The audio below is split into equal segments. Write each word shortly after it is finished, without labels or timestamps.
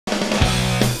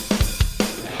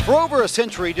For over a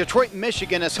century, Detroit,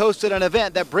 Michigan has hosted an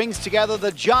event that brings together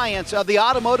the giants of the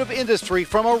automotive industry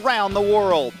from around the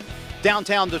world.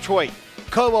 Downtown Detroit,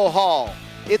 Cobo Hall.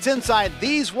 It's inside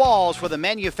these walls where the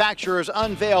manufacturers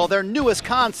unveil their newest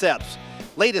concepts,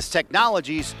 latest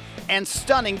technologies, and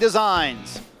stunning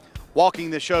designs.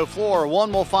 Walking the show floor,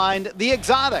 one will find the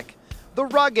exotic, the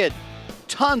rugged,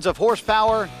 tons of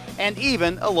horsepower, and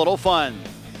even a little fun.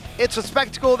 It's a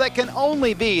spectacle that can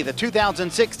only be the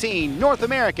 2016 North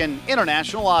American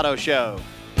International Auto Show.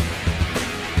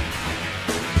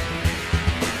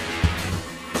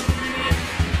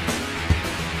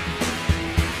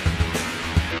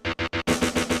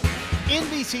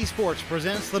 NBC Sports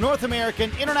presents the North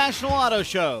American International Auto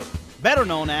Show, better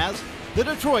known as the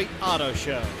Detroit Auto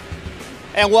Show.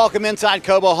 And welcome inside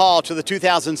Cobo Hall to the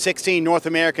 2016 North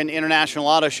American International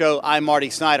Auto Show. I'm Marty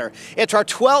Snyder. It's our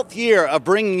 12th year of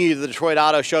bringing you the Detroit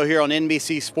Auto Show here on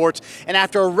NBC Sports. And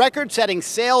after a record-setting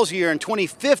sales year in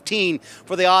 2015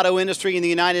 for the auto industry in the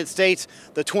United States,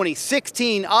 the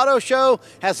 2016 Auto Show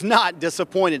has not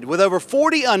disappointed. With over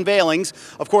 40 unveilings,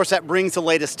 of course, that brings the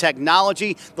latest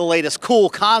technology, the latest cool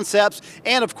concepts,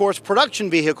 and of course, production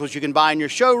vehicles you can buy in your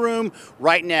showroom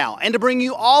right now. And to bring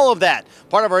you all of that,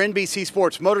 part of our NBC Sports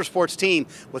Motorsports team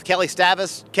with Kelly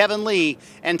Stavis, Kevin Lee,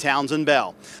 and Townsend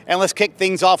Bell. And let's kick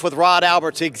things off with Rod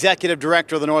Alberts, Executive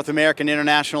Director of the North American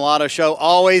International Auto Show.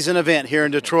 Always an event here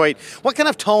in Detroit. What kind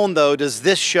of tone, though, does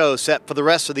this show set for the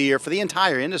rest of the year for the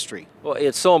entire industry? Well,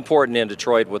 it's so important in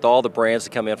Detroit with all the brands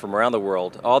that come in from around the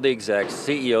world, all the execs,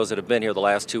 CEOs that have been here the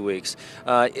last 2 weeks.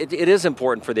 It is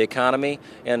important for the economy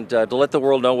and to let the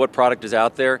world know what product is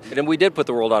out there. And we did put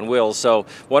the world on wheels, so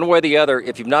one way or the other,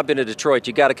 if you've not been to Detroit,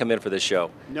 you got to come in for this show.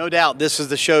 No doubt this is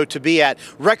the show to be at.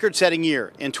 Record-setting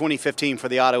year in 2015 for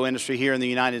the auto industry here in the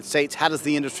United States. How does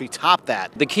the industry top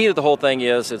that? The key to the whole thing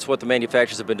is it's what the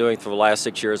manufacturers have been doing for the last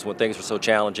 6 years when things were so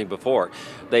challenging before.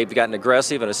 They've gotten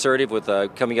aggressive and assertive with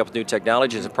coming up with new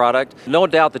technologies and product. No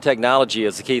doubt the technology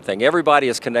is the key thing. Everybody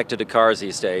is connected to cars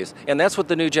these days, and that's what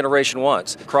the new generation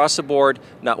wants. Across the board,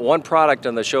 not one product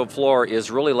on the show floor is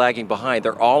really lagging behind.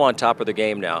 They're all on top of the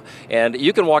game now. And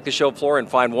you can walk the show floor and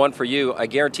find one for you, I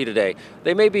guarantee today.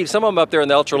 They may be some of them up there in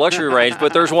the ultra luxury range,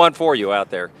 but there's one for you out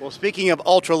there. Well, speaking of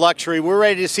ultra luxury, we're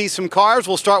ready to see some cars.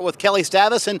 We'll start with Kelly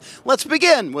Stavis, and let's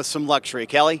begin with some luxury.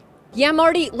 Kelly? Yeah,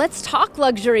 Marty, let's talk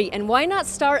luxury, and why not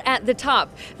start at the top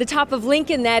of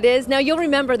Lincoln, that is. Now, you'll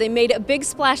remember they made a big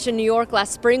splash in New York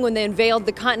last spring when they unveiled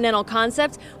the Continental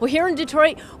concept. Well, here in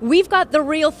Detroit, we've got the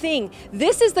real thing.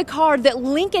 This is the car that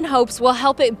Lincoln hopes will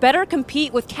help it better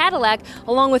compete with Cadillac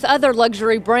along with other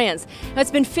luxury brands. Now,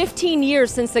 it's been 15 years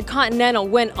since the Continental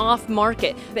went off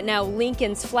market, but now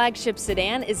Lincoln's flagship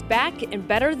sedan is back and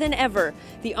better than ever.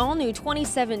 The all-new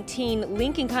 2017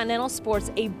 Lincoln Continental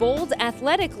sports a bold,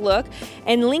 athletic look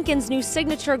and Lincoln's new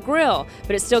signature grille,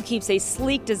 but it still keeps a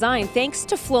sleek design thanks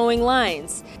to flowing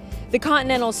lines. The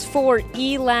Continental's 4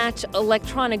 E-latch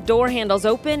electronic door handles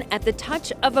open at the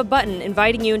touch of a button,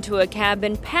 inviting you into a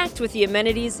cabin packed with the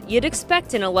amenities you'd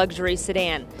expect in a luxury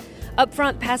sedan. Up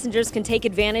front, passengers can take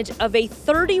advantage of a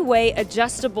 30-way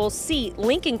adjustable seat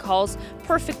Lincoln calls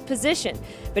perfect position.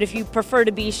 But if you prefer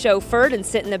to be chauffeured and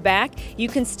sit in the back, you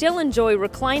can still enjoy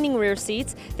reclining rear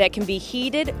seats that can be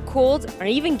heated, cooled, or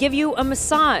even give you a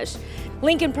massage.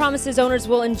 Lincoln promises owners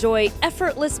will enjoy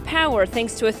effortless power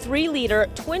thanks to a 3-liter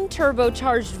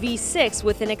twin-turbocharged V6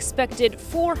 with an expected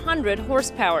 400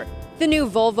 horsepower. The new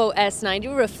Volvo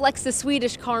S90 reflects the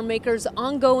Swedish car maker's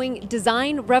ongoing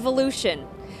design revolution.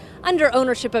 Under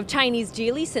ownership of Chinese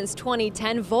Geely since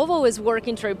 2010, Volvo is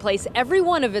working to replace every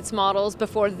one of its models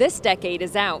before this decade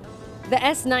is out. The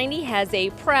S90 has a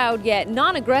proud yet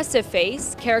non-aggressive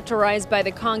face, characterized by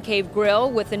the concave grille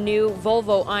with a new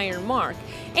Volvo iron mark,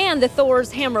 and the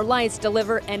Thor's hammer lights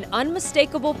deliver an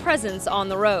unmistakable presence on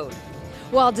the road.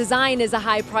 While design is a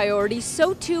high priority,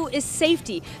 so too is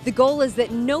safety. The goal is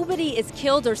that nobody is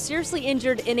killed or seriously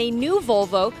injured in a new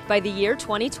Volvo by the year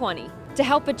 2020. To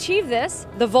help achieve this,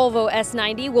 the Volvo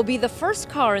S90 will be the first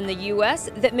car in the U.S.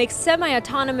 that makes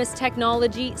semi-autonomous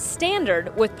technology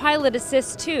standard with Pilot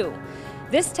Assist 2.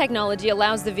 This technology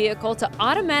allows the vehicle to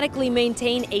automatically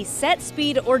maintain a set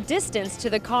speed or distance to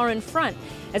the car in front,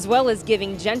 as well as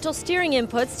giving gentle steering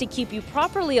inputs to keep you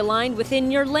properly aligned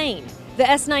within your lane. The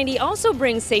S90 also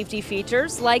brings safety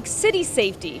features like City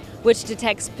Safety, which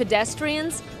detects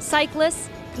pedestrians, cyclists,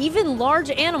 even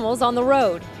large animals on the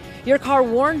road. Your car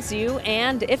warns you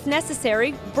and, if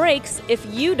necessary, brakes if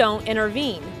you don't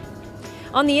intervene.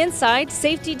 On the inside,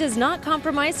 safety does not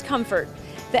compromise comfort.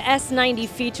 The S90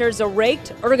 features a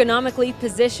raked, ergonomically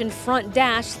positioned front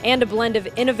dash and a blend of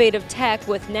innovative tech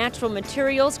with natural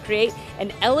materials create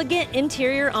an elegant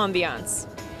interior ambiance.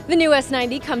 The new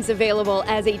S90 comes available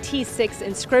as a T6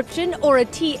 Inscription or a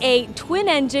T8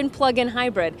 twin-engine plug-in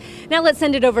hybrid. Now let's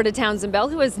send it over to Townsend Bell,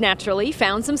 who has naturally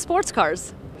found some sports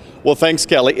cars. Well, thanks,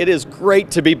 Kelly. It is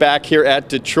great to be back here at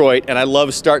Detroit, and I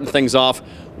love starting things off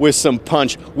with some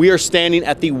punch. We are standing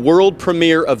at the world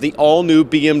premiere of the all-new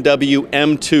BMW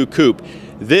M2 Coupe.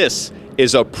 This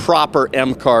is a proper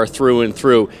M car through and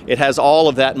through. It has all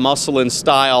of that muscle and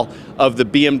style of the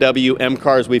BMW M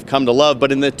cars we've come to love,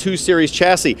 but in the 2 Series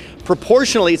chassis.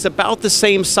 Proportionally, it's about the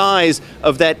same size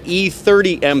of that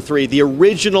E30 M3, the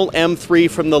original M3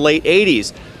 from the late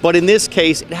 80s. But in this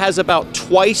case, it has about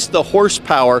twice the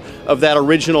horsepower of that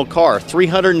original car,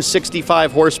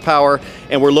 365 horsepower,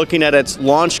 and we're looking at its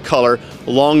launch color,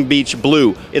 Long Beach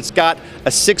Blue. It's got a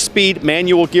 6-speed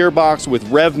manual gearbox with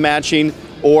rev matching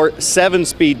or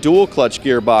 7-speed dual clutch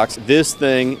gearbox. This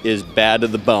thing is bad to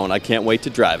the bone. I can't wait to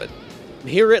drive it.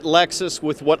 Here at Lexus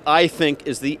with what I think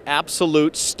is the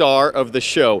absolute star of the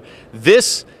show.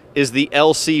 This is the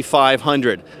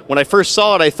LC500. When I first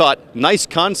saw it, I thought, nice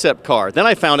concept car. Then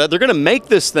I found out they're going to make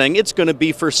this thing. It's going to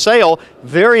be for sale,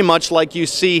 very much like you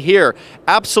see here.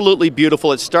 Absolutely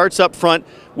beautiful. It starts up front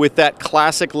with that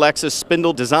classic Lexus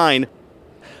spindle design,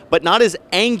 but not as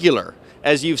angular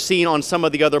as you've seen on some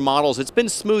of the other models. It's been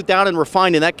smoothed out and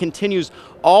refined, and that continues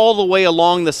all the way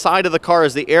along the side of the car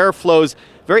as the air flows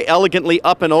very elegantly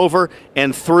up and over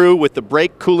and through with the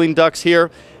brake cooling ducts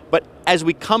here. But as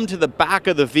we come to the back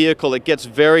of the vehicle, it gets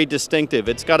very distinctive.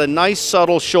 It's got a nice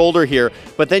subtle shoulder here,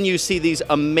 but then you see these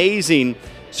amazing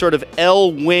sort of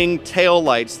L-wing tail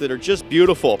lights that are just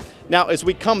beautiful. Now, as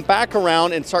we come back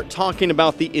around and start talking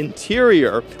about the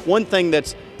interior, one thing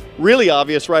that's really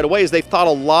obvious right away is they've thought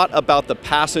a lot about the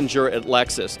passenger at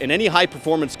Lexus. In any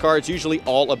high-performance car, it's usually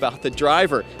all about the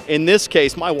driver. In this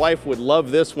case, my wife would love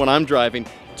this when I'm driving.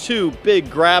 2 big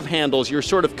grab handles. You're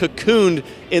sort of cocooned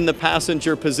in the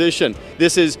passenger position.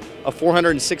 This is a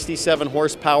 467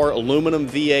 horsepower aluminum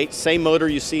V8, same motor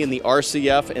you see in the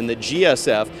RCF and the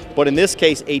GSF, but in this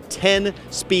case, a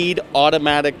 10-speed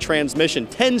automatic transmission.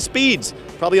 10 speeds,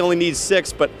 probably only needs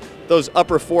 6, but those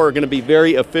upper 4 are going to be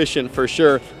very efficient for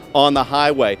sure on the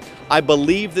highway. I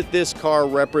believe that this car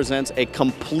represents a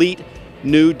complete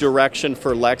new direction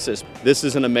for Lexus. This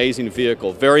is an amazing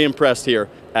vehicle. Very impressed here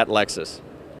at Lexus.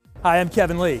 Hi, I'm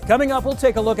Kevin Lee. Coming up, we'll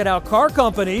take a look at how car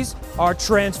companies are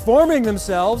transforming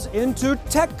themselves into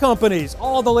tech companies.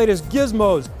 All the latest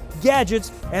gizmos,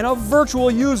 gadgets, and a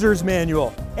virtual user's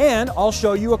manual. And I'll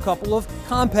show you a couple of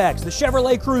compacts, the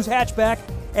Chevrolet Cruze hatchback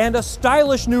and a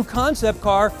stylish new concept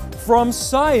car from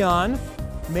Scion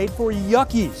made for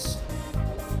yuckies.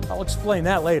 I'll explain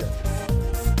that later.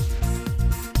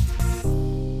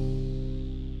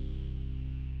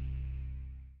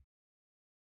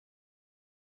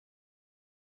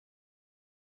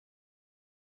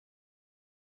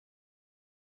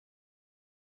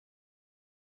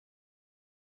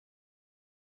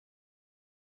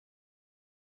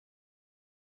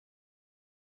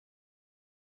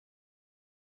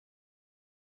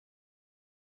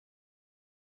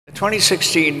 The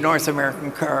 2016 North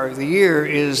American Car of the Year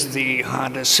is the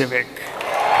Honda Civic.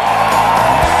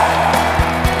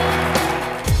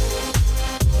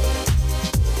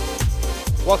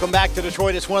 Welcome back to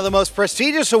Detroit. It's one of the most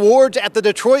prestigious awards at the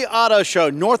Detroit Auto Show,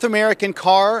 North American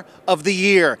Car of the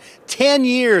Year. 10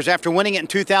 years after winning it in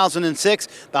 2006,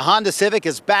 the Honda Civic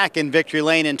is back in victory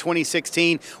lane in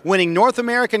 2016, winning North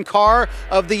American Car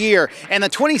of the Year. And the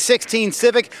 2016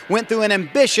 Civic went through an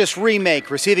ambitious remake,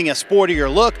 receiving a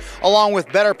sportier look along with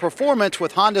better performance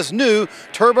with Honda's new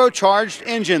turbocharged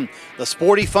engine. The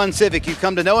sporty, fun Civic you've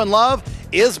come to know and love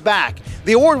is back.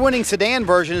 The award-winning sedan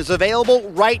version is available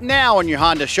right now in your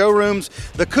Honda showrooms.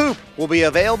 The Coupe will be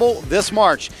available this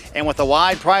March, and with a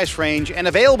wide price range and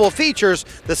available features,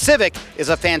 the Civic is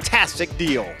a fantastic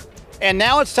deal. And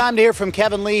now it's time to hear from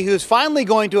Kevin Lee, who's finally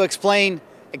going to explain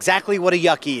exactly what a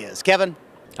yucky is. Kevin?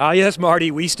 Yes,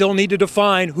 Marty, we still need to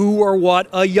define who or what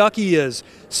a yucky is.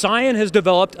 Scion has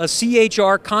developed a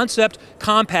CHR concept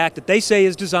compact that they say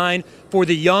is designed for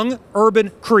the young,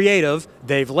 urban, creative.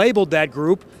 They've labeled that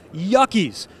group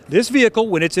yuckies. This vehicle,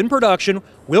 when it's in production,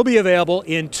 will be available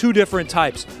in 2 different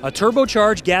types, a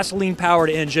turbocharged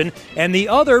gasoline-powered engine and the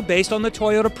other based on the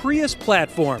Toyota Prius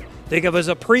platform. Think of it as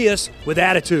a Prius with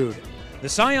attitude. The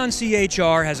Scion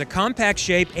CHR has a compact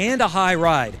shape and a high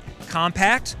ride.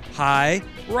 Compact, high,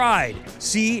 ride.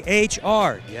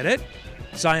 CHR, get it?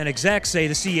 Scion execs say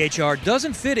the CHR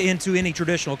doesn't fit into any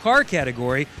traditional car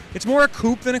category. It's more a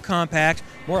coupe than a compact,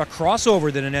 more a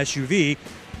crossover than an SUV,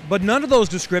 but none of those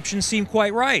descriptions seem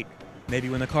quite right. Maybe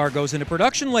when the car goes into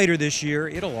production later this year,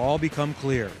 it'll all become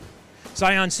clear.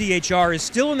 Scion CHR is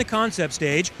still in the concept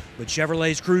stage, but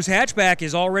Chevrolet's Cruze hatchback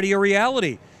is already a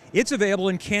reality. It's available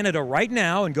in Canada right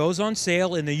now and goes on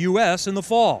sale in the U.S. in the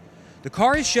fall. The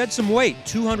car has shed some weight,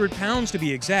 200 pounds to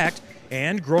be exact,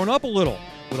 and grown up a little,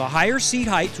 with a higher seat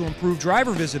height to improve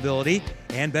driver visibility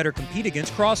and better compete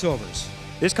against crossovers.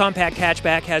 This compact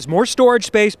hatchback has more storage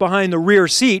space behind the rear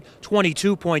seat,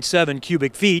 22.7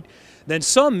 cubic feet, than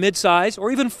some midsize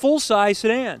or even full-size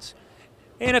sedans.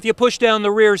 And if you push down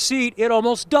the rear seat, it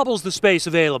almost doubles the space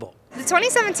available. The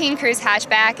 2017 Cruze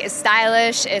hatchback is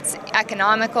stylish, it's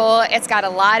economical, it's got a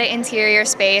lot of interior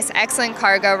space, excellent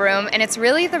cargo room, and it's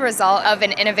really the result of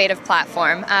an innovative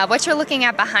platform. What you're looking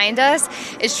at behind us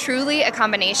is truly a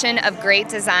combination of great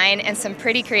design and some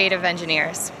pretty creative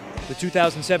engineers. The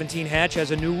 2017 hatch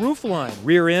has a new roofline,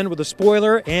 rear end with a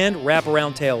spoiler and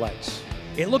wraparound taillights.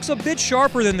 It looks a bit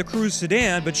sharper than the Cruze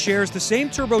sedan, but shares the same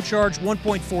turbocharged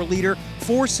 1.4-liter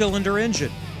four-cylinder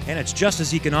engine. And it's just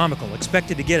as economical,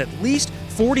 expected to get at least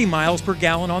 40 miles per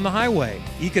gallon on the highway.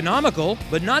 Economical,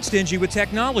 but not stingy with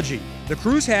technology. The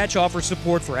Cruze hatch offers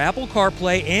support for Apple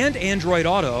CarPlay and Android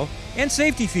Auto, and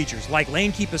safety features like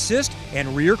lane keep assist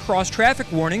and rear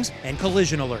cross-traffic warnings and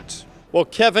collision alerts. Well,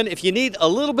 Kevin, if you need a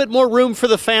little bit more room for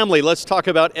the family, let's talk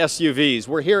about SUVs.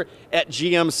 We're here at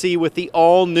GMC with the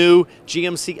all-new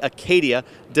GMC Acadia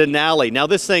Denali. Now,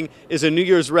 this thing is a New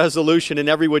Year's resolution in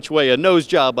every which way. A nose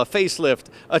job, a facelift,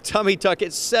 a tummy tuck.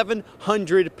 It's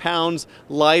 700 pounds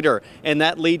lighter, and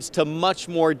that leads to much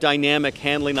more dynamic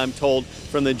handling, I'm told,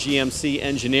 from the GMC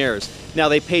engineers. Now,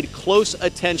 they paid close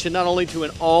attention not only to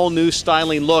an all-new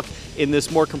styling look in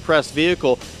this more compressed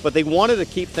vehicle, but they wanted to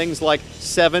keep things like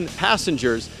 7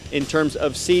 passengers in terms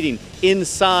of seating.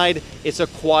 Inside, it's a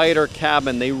quieter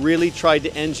cabin. They really tried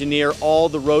to engineer all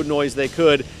the road noise they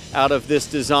could out of this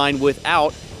design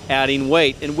without adding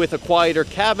weight. And with a quieter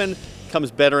cabin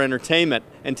comes better entertainment.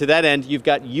 And to that end, you've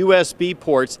got USB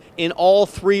ports in all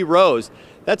 3 rows.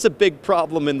 That's a big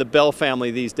problem in the Bell family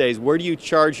these days. Where do you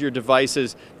charge your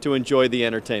devices to enjoy the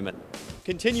entertainment?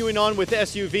 Continuing on with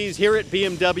SUVs here at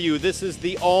BMW, this is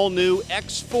the all-new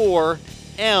X4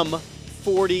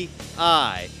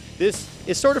 M40i. This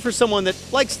is sort of for someone that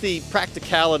likes the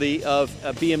practicality of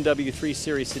a BMW 3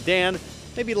 Series sedan,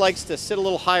 maybe likes to sit a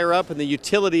little higher up in the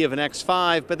utility of an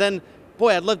X5, but then,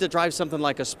 boy, I'd love to drive something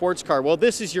like a sports car. Well,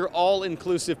 this is your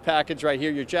all-inclusive package right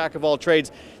here, your jack of all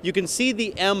trades. You can see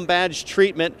the M badge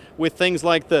treatment with things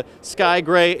like the sky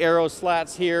gray aero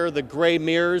slats here, the gray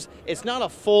mirrors. It's not a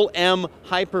full M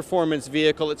high-performance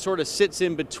vehicle. It sort of sits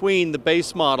in between the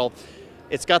base model.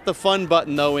 It's got the fun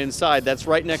button, though, inside. That's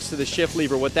right next to the shift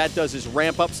lever. What that does is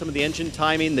ramp up some of the engine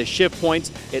timing, the shift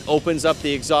points. It opens up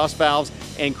the exhaust valves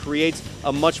and creates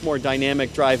a much more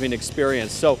dynamic driving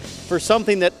experience. So for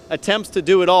something that attempts to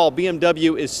do it all,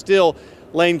 BMW is still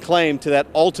laying claim to that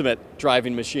ultimate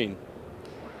driving machine.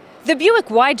 The Buick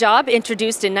Y-Job,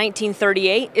 introduced in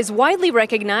 1938, is widely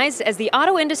recognized as the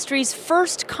auto industry's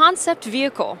first concept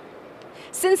vehicle.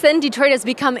 Since then, Detroit has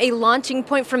become a launching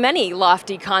point for many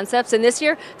lofty concepts, and this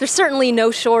year, there's certainly no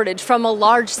shortage, from a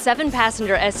large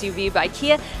 7-passenger SUV by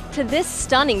Kia to this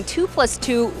stunning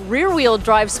 2+2 rear-wheel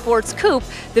drive sports coupe,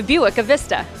 the Buick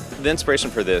Avista. The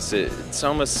inspiration for this, it's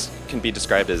almost can be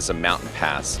described as a mountain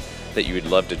pass that you would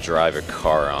love to drive a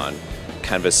car on.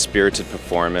 Kind of a spirited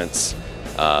performance,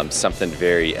 something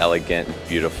very elegant,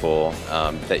 beautiful,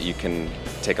 that you can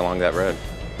take along that road.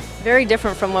 Very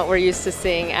different from what we're used to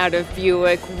seeing out of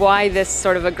Buick. Why this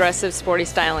sort of aggressive, sporty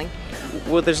styling?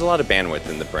 Well, there's a lot of bandwidth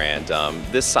in the brand.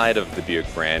 This side of the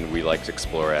Buick brand we like to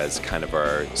explore as kind of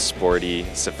our sporty,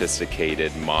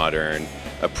 sophisticated, modern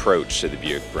approach to the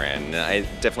Buick brand. And I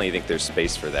definitely think there's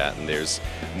space for that, and there's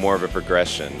more of a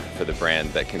progression for the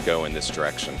brand that can go in this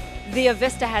direction. The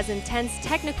Avista has intense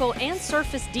technical and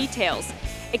surface details.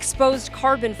 Exposed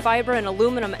carbon fiber and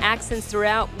aluminum accents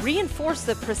throughout reinforce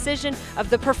the precision of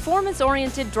the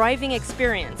performance-oriented driving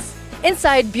experience.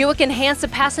 Inside, Buick enhanced the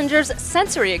passengers'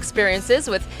 sensory experiences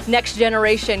with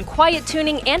next-generation quiet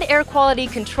tuning and air quality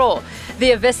control.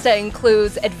 The Avista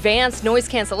includes advanced noise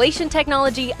cancellation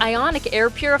technology, ionic air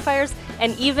purifiers,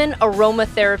 and even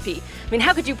aromatherapy. I mean,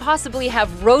 how could you possibly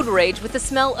have road rage with the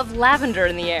smell of lavender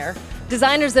in the air?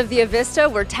 Designers of the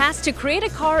Avista were tasked to create a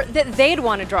car that they'd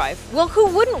want to drive. Well, who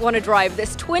wouldn't want to drive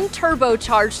this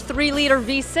twin-turbocharged 3-liter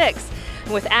V6?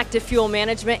 With active fuel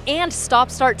management and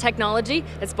stop-start technology,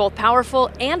 it's both powerful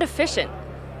and efficient.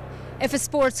 If a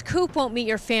sports coupe won't meet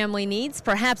your family needs,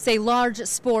 perhaps a large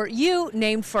Sport U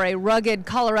named for a rugged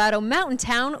Colorado mountain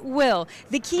town will.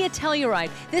 The Kia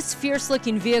Telluride. This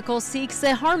fierce-looking vehicle seeks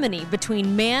a harmony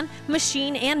between man,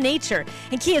 machine, and nature.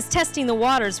 And Kia is testing the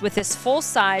waters with this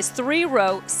full-size,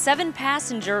 3-row,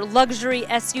 7-passenger luxury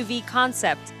SUV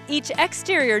concept. Each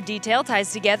exterior detail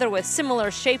ties together with similar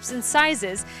shapes and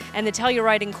sizes, and the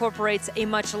Telluride incorporates a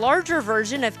much larger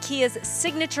version of Kia's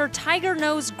signature tiger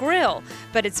nose grille,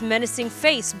 but its menacing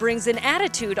face brings an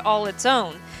attitude all its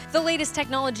own. The latest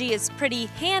technology is pretty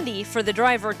handy for the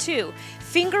driver too.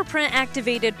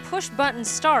 Fingerprint-activated push-button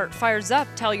start fires up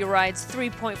Telluride's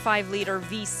 3.5-liter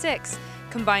V6.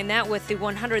 Combine that with the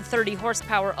 130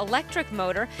 horsepower electric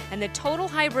motor, and the total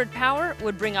hybrid power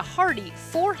would bring a hearty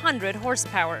 400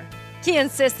 horsepower. Kia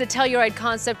insists the Telluride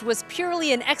concept was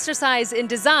purely an exercise in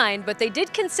design, but they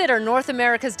did consider North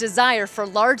America's desire for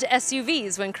large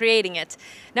SUVs when creating it.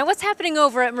 Now what's happening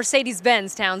over at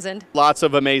Mercedes-Benz, Townsend? Lots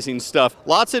of amazing stuff.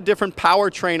 Lots of different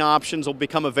powertrain options will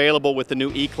become available with the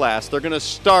new E-Class. They're going to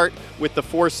start with the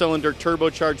 4-cylinder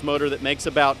turbocharged motor that makes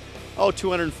about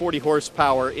 240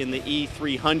 horsepower in the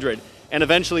E300, and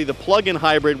eventually the plug-in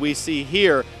hybrid we see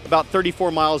here, about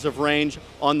 34 miles of range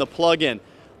on the plug-in.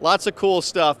 Lots of cool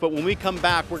stuff, but when we come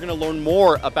back, we're going to learn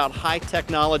more about high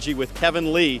technology with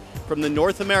Kevin Lee from the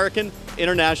North American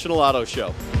International Auto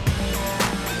Show.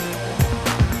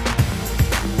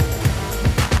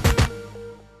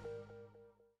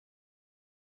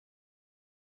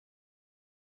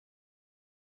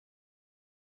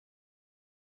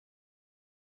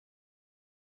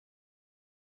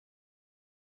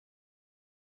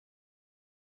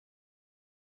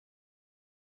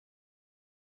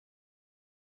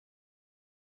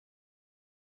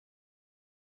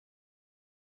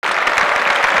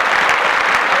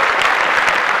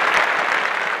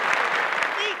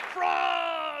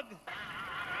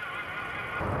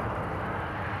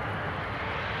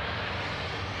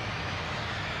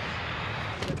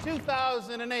 The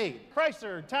 2008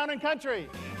 Chrysler Town & Country.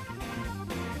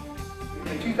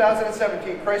 The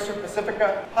 2017 Chrysler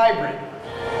Pacifica Hybrid.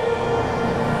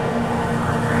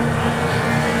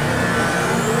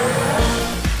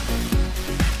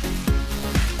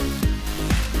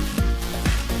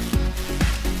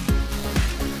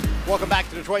 Welcome back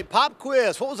to Detroit Pop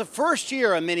Quiz. What was the first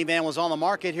year a minivan was on the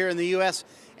market here in the U.S.,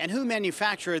 and who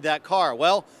manufactured that car?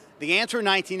 Well, the answer,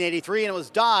 1983, and it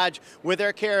was Dodge with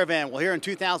their Caravan. Well, here in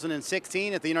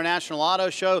 2016 at the International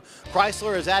Auto Show,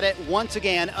 Chrysler is at it once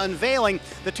again, unveiling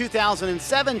the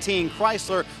 2017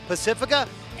 Chrysler Pacifica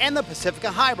and the Pacifica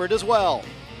Hybrid as well.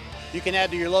 You can head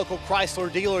to your local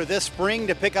Chrysler dealer this spring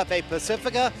to pick up a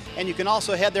Pacifica, and you can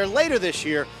also head there later this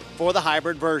year for the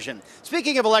hybrid version.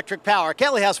 Speaking of electric power,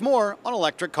 Kelly has more on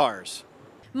electric cars.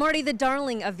 Marty, the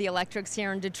darling of the electrics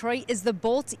here in Detroit is the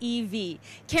Bolt EV.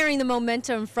 Carrying the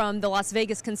momentum from the Las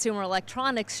Vegas Consumer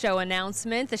Electronics Show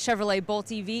announcement, the Chevrolet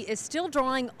Bolt EV is still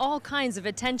drawing all kinds of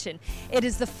attention. It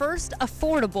is the first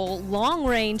affordable,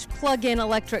 long-range plug-in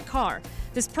electric car.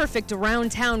 This perfect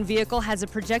around-town vehicle has a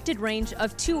projected range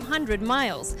of 200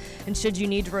 miles. And should you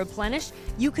need to replenish,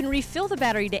 you can refill the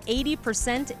battery to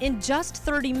 80% in just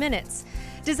 30 minutes.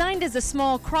 Designed as a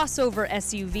small crossover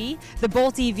SUV, the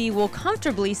Bolt EV will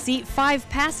comfortably seat 5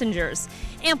 passengers.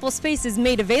 Ample space is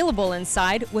made available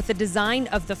inside with the design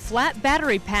of the flat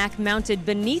battery pack mounted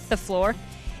beneath the floor.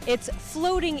 Its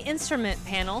floating instrument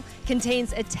panel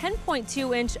contains a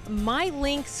 10.2-inch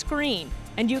MyLink screen,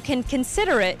 and you can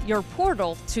consider it your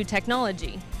portal to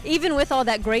technology. Even with all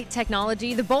that great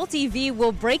technology, the Bolt EV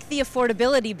will break the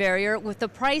affordability barrier with the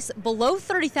price below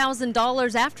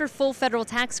 $30,000 after full federal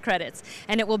tax credits,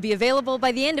 and it will be available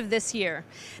by the end of this year.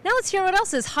 Now let's hear what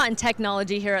else is hot in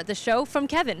technology here at the show from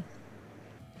Kevin.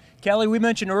 Kelly, we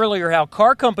mentioned earlier how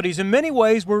car companies in many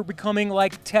ways were becoming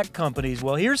like tech companies.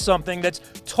 Well, here's something that's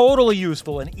totally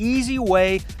useful, an easy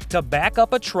way to back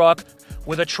up a truck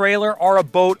with a trailer or a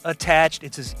boat attached.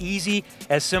 It's as easy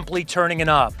as simply turning a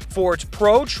knob. Ford's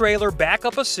Pro Trailer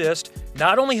Backup Assist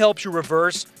not only helps you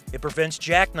reverse, it prevents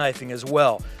jackknifing as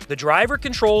well. The driver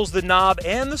controls the knob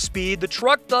and the speed. The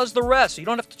truck does the rest, so you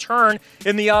don't have to turn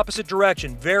in the opposite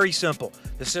direction. Very simple.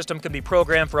 The system can be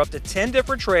programmed for up to 10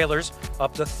 different trailers,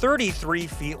 up to 33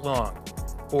 feet long.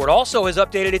 Ford also has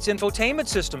updated its infotainment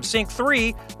system, Sync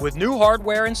 3, with new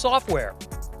hardware and software.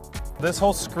 This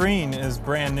whole screen is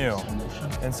brand new.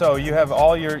 And so you have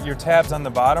all your tabs on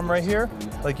the bottom right here,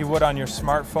 like you would on your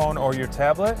smartphone or your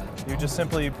tablet. You just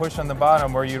simply push on the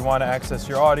bottom where you'd want to access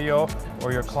your audio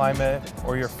or your climate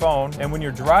or your phone. And when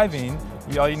you're driving,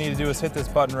 all you need to do is hit this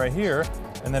button right here,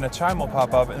 and then a chime will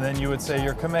pop up, and then you would say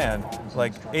your command,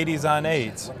 like 80s on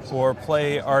 8s, or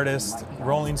play artist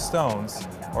Rolling Stones.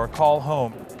 or call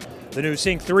home. The new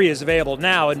Sync 3 is available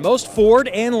now in most Ford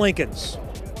and Lincolns.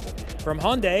 From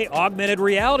Hyundai, augmented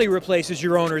reality replaces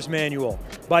your owner's manual.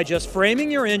 By just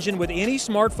framing your engine with any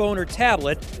smartphone or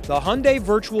tablet, the Hyundai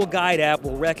Virtual Guide app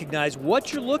will recognize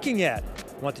what you're looking at.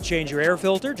 Want to change your air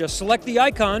filter? Just select the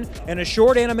icon and a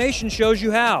short animation shows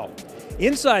you how.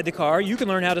 Inside the car, you can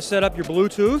learn how to set up your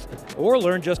Bluetooth or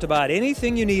learn just about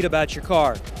anything you need about your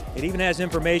car. It even has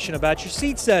information about your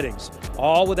seat settings,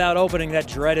 all without opening that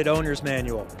dreaded owner's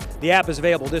manual. The app is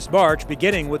available this March,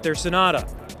 beginning with their Sonata.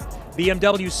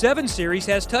 BMW 7 Series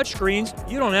has touchscreens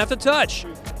you don't have to touch.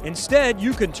 Instead,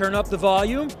 you can turn up the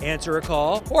volume, answer a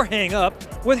call, or hang up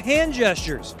with hand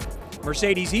gestures.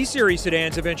 Mercedes E-Series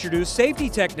sedans have introduced safety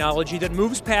technology that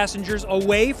moves passengers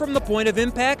away from the point of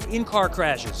impact in car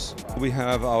crashes. We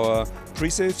have our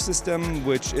pre-save system,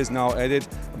 which is now added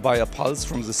by a pulse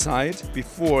from the side.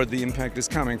 Before the impact is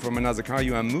coming from another car,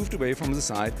 you are moved away from the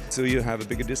side, so you have a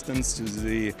bigger distance to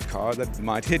the car that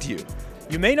might hit you.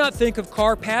 You may not think of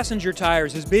car passenger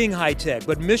tires as being high-tech,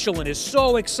 but Michelin is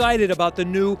so excited about the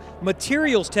new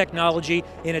materials technology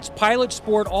in its Pilot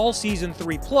Sport All-Season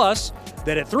 3 Plus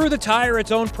that it threw the tire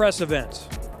its own press event.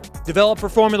 Developed for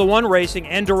Formula One racing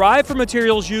and derived from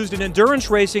materials used in endurance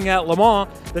racing at Le Mans,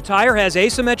 the tire has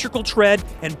asymmetrical tread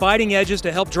and biting edges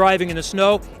to help driving in the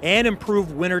snow and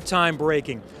improve wintertime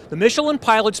braking. The Michelin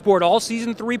Pilot Sport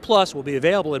All-Season 3 Plus will be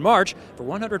available in March for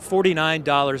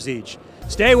 $149 each.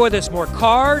 Stay with us, more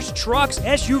cars, trucks,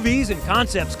 SUVs, and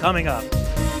concepts coming up.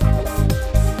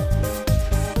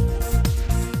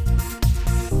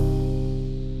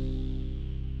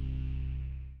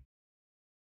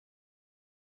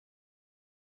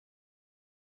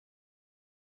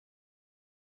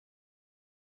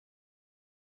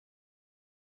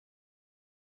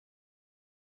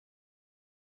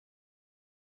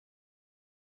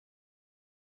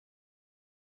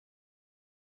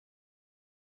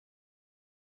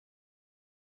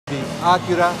 The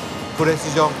Acura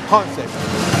Precision Concept.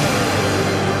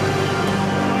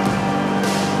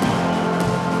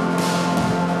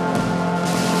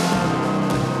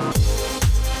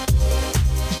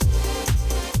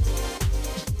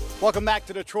 Welcome back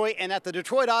to Detroit, and at the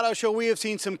Detroit Auto Show, we have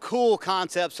seen some cool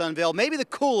concepts unveiled, maybe the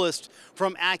coolest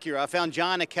from Acura. I found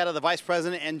John Ikeda, the Vice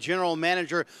President and General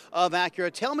Manager of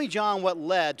Acura. Tell me, John, what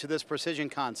led to this precision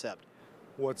concept?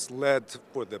 What's led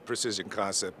for the precision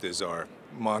concept is our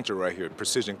mantra right here,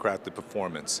 precision crafted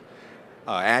performance.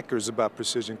 Acura is about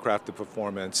precision crafted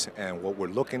performance, and what we're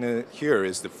looking at here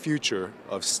is the future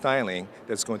of styling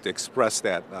that's going to express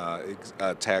that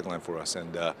tagline for us,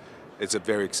 and it's a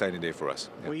very exciting day for us.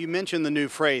 Yeah. Well, you mentioned the new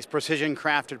phrase, precision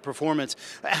crafted performance.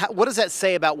 What does that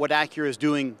say about what Acura is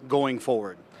doing going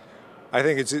forward? I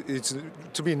think it's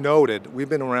to be noted. We've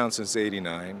been around since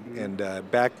 '89, and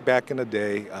back in the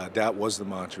day, that was the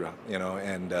mantra, you know.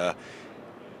 And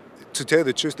to tell you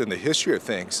the truth, in the history of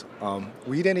things,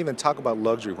 we didn't even talk about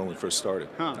luxury when we first started.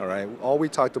 All right, all we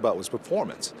talked about was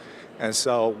performance, and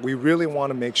so we really want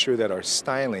to make sure that our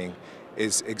styling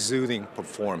is exuding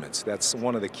performance. That's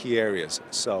one of the key areas.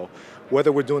 So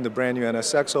whether we're doing the brand new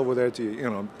NSX over there,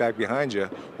 to back behind you,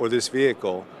 or this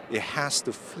vehicle, it has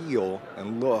to feel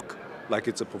and look like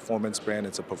it's a performance brand,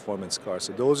 it's a performance car.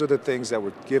 So those are the things that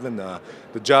were given, the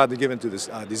job to given to this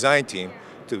design team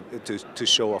to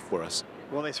show off for us.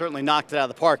 Well, they certainly knocked it out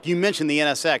of the park. You mentioned the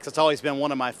NSX. That's always been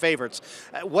one of my favorites.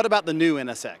 What about the new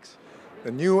NSX?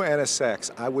 The new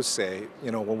NSX, I would say,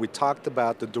 when we talked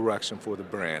about the direction for the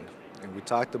brand, and we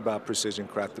talked about precision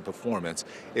crafted performance,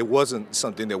 it wasn't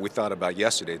something that we thought about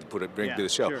yesterday to bring to the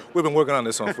show. Sure. We've been working on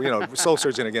this one for, soul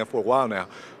searching again for a while now.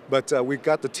 But we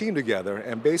got the team together,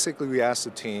 and basically we asked the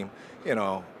team,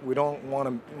 we don't want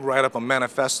to write up a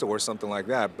manifesto or something like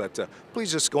that, but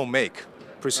please just go make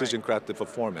precision crafted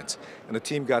performance. And the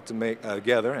team got to make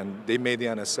together, and they made the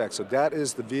NSX. So that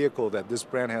is the vehicle that this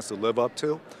brand has to live up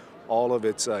to. All of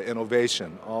its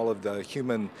innovation, all of the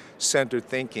human-centered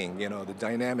thinking, the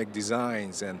dynamic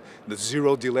designs and the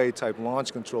zero delay type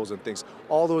launch controls and things.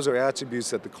 All those are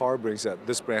attributes that the car brings that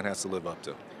this brand has to live up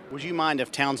to. Would you mind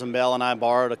if Townsend Bell and I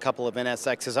borrowed a couple of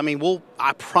NSXs? I mean,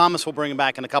 I promise we'll bring them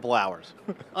back in a couple hours.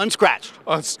 Unscratched.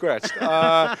 Unscratched.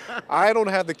 I don't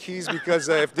have the keys because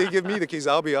if they give me the keys,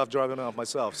 I'll be off driving off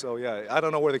myself. So yeah, I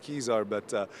don't know where the keys are,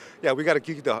 but yeah, we got to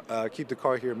keep the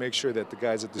car here, make sure that the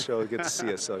guys at the show get to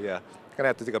see us. So yeah, gonna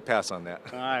have to take a pass on that.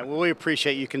 All right. Well, we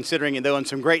appreciate you considering it, though, and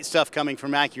some great stuff coming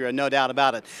from Acura, no doubt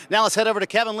about it. Now let's head over to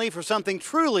Kevin Lee for something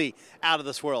truly out of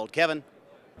this world. Kevin.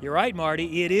 You're right,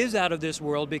 Marty. It is out of this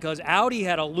world because Audi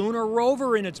had a lunar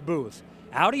rover in its booth.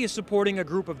 Audi is supporting a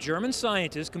group of German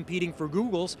scientists competing for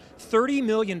Google's $30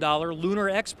 million Lunar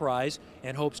X Prize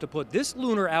and hopes to put this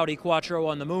lunar Audi Quattro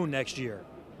on the moon next year.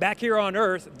 Back here on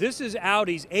Earth, this is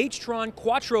Audi's H-Tron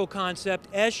Quattro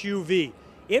concept SUV.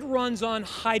 It runs on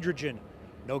hydrogen.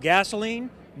 No gasoline,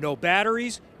 no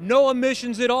batteries, no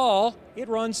emissions at all. It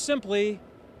runs simply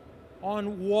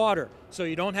on water. So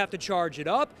you don't have to charge it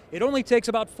up. It only takes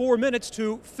about 4 minutes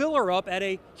to fill her up at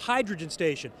a hydrogen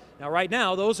station. Now, right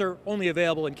now, those are only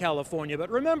available in California, but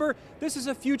remember, this is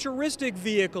a futuristic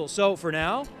vehicle. So for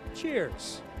now,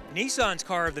 cheers. Nissan's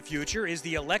car of the future is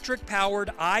the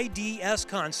electric-powered IDS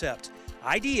concept.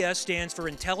 IDS stands for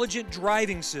Intelligent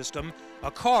Driving System,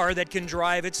 a car that can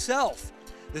drive itself.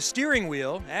 The steering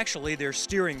wheel, actually their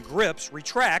steering grips,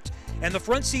 retract, and the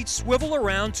front seats swivel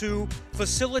around to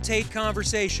facilitate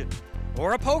conversation.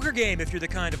 Or a poker game if you're the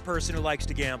kind of person who likes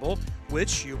to gamble,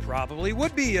 which you probably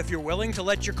would be if you're willing to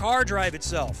let your car drive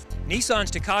itself.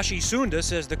 Nissan's Takashi Sunda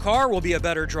says the car will be a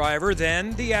better driver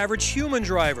than the average human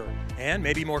driver, and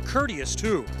maybe more courteous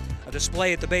too. A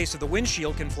display at the base of the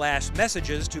windshield can flash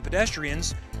messages to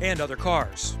pedestrians and other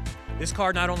cars. This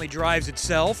car not only drives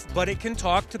itself, but it can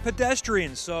talk to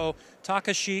pedestrians. So,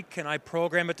 Takashi, can I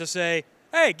program it to say,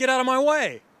 "Hey, get out of my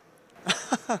way"?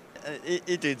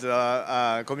 It is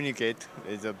communicate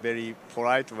is a very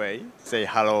polite way. Say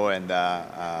hello and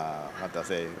what to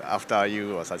say after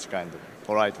you or such kind of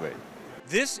polite way.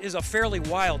 This is a fairly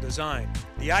wild design.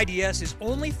 The IDS is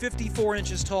only 54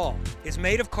 inches tall. It's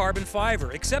made of carbon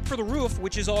fiber, except for the roof,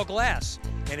 which is all glass.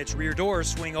 And its rear doors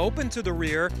swing open to the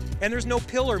rear, and there's no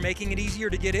pillar making it easier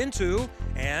to get into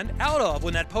and out of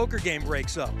when that poker game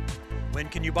breaks up. When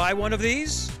can you buy one of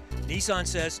these? Nissan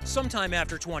says sometime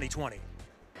after 2020.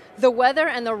 The weather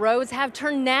and the roads have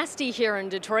turned nasty here in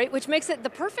Detroit, which makes it the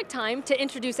perfect time to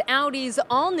introduce Audi's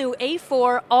all-new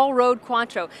A4 all-road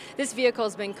Quattro. This vehicle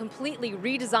has been completely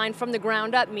redesigned from the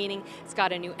ground up, meaning it's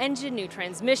got a new engine, new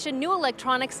transmission, new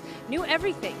electronics, new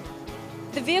everything.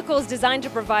 The vehicle is designed to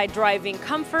provide driving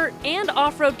comfort and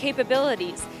off-road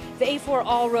capabilities. The A4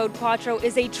 All-Road Quattro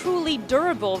is a truly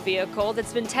durable vehicle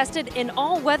that's been tested in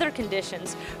all weather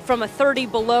conditions, from a 30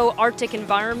 below Arctic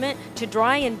environment to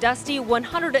dry and dusty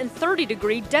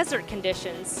 130-degree desert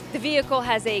conditions. The vehicle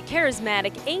has a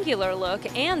charismatic angular look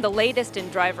and the latest in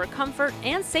driver comfort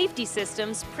and safety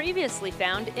systems previously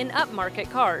found in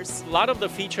upmarket cars. A lot of the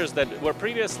features that were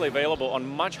previously available on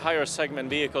much higher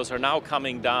segment vehicles are now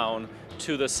coming down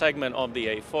to the segment of the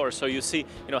A4. So you see,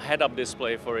 head-up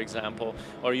display, for example,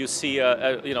 or you see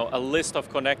a list of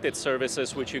connected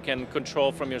services which you can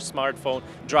control from your smartphone.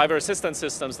 Driver assistance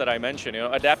systems that I mentioned,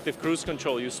 adaptive cruise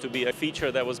control used to be a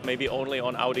feature that was maybe only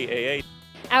on Audi A8.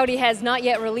 Audi has not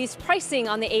yet released pricing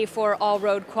on the A4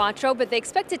 All-Road Quattro, but they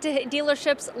expect it to hit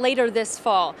dealerships later this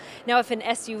fall. Now, if an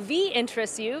SUV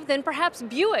interests you, then perhaps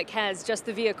Buick has just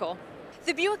the vehicle.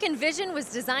 The Buick Envision was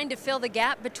designed to fill the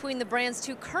gap between the brand's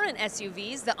two current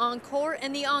SUVs, the Encore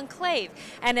and the Enclave.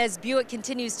 And as Buick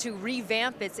continues to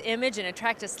revamp its image and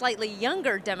attract a slightly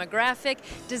younger demographic,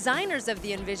 designers of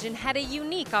the Envision had a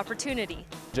unique opportunity.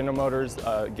 General Motors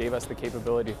gave us the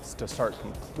capability to start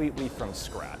completely from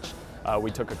scratch.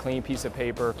 We took a clean piece of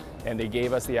paper and they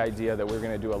gave us the idea that we were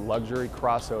going to do a luxury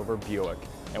crossover Buick,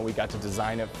 and we got to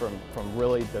design it from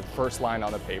really the first line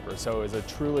on the paper. So it was a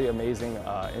truly amazing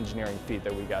engineering feat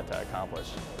that we got to accomplish.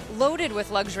 Loaded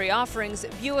with luxury offerings,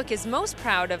 Buick is most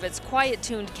proud of its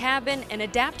quiet-tuned cabin and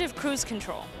adaptive cruise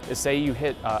control. Say you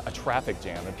hit a traffic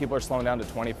jam and people are slowing down to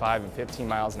 25 and 15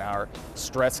 miles an hour,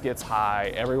 stress gets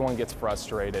high, everyone gets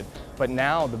frustrated. But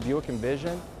now the Buick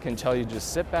Envision can tell you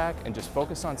just sit back and just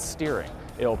focus on steering.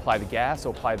 It'll apply the gas,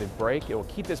 it'll apply the brake, it will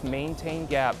keep this maintained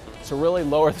gap to really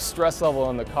lower the stress level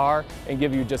in the car and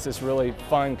give you just this really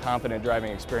fun, confident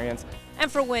driving experience.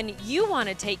 And for when you want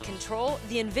to take control,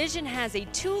 the Envision has a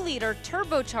 2-liter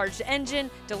turbocharged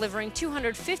engine delivering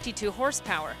 252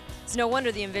 horsepower. It's no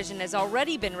wonder the Envision has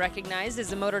already been recognized as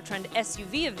the Motor Trend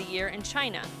SUV of the Year in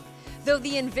China. Though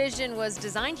the Envision was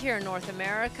designed here in North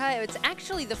America, it's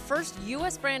actually the first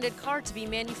U.S. branded car to be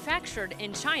manufactured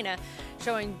in China,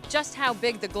 showing just how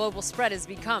big the global spread has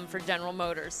become for General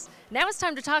Motors. Now it's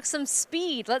time to talk some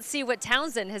speed. Let's see what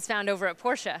Townsend has found over at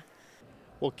Porsche.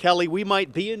 Well, Kelly, we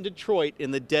might be in Detroit in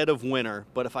the dead of winter,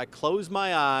 but if I close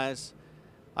my eyes,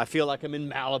 I feel like I'm in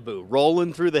Malibu,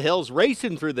 rolling through the hills,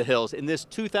 racing through the hills in this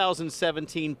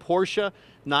 2017 Porsche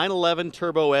 911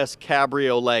 Turbo S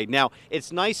Cabriolet. Now,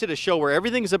 it's nice at a show where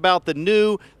everything's about the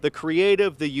new, the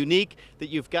creative, the unique, that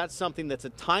you've got something that's a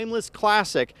timeless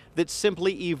classic that's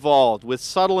simply evolved with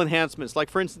subtle enhancements. Like,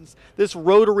 for instance, this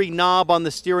rotary knob on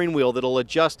the steering wheel that'll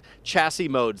adjust chassis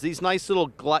modes. These nice little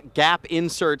gap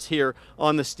inserts here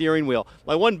on the steering wheel.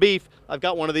 My one beef, I've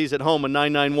got one of these at home, a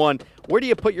 991. Where do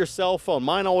you put your cell phone?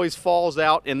 Mine always falls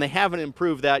out, and they haven't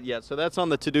improved that yet, so that's on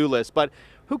the to-do list. But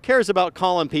who cares about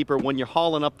calling people when you're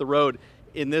hauling up the road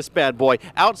in this bad boy?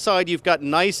 Outside, you've got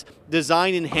nice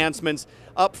design enhancements.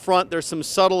 Up front, there's some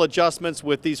subtle adjustments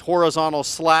with these horizontal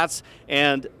slats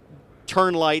and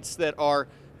turn lights that are,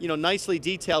 you know, nicely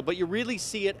detailed, but you really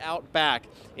see it out back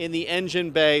in the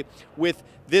engine bay with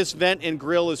this vent and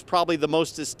grille is probably the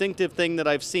most distinctive thing that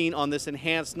I've seen on this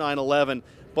enhanced 911.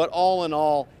 But all in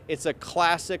all, it's a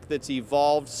classic that's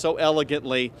evolved so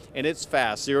elegantly, and it's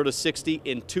fast, 0 to 60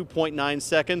 in 2.9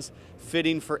 seconds,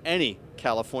 fitting for any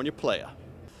California player.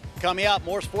 Coming up,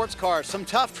 more sports cars, some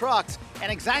tough trucks,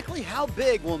 and exactly how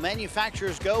big will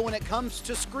manufacturers go when it comes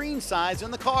to screen size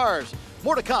in the cars.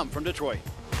 More to come from Detroit.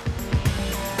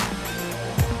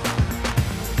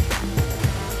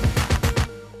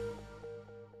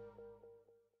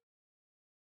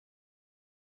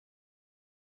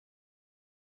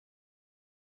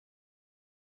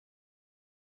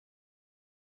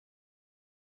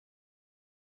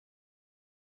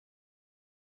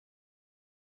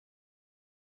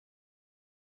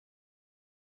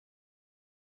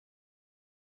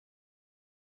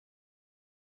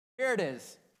 Here it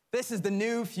is. This is the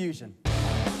new Fusion.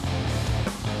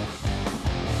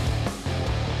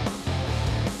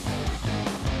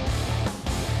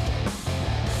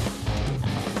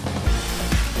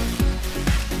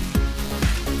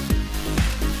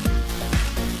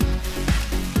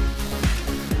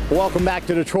 Welcome back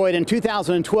to Detroit. In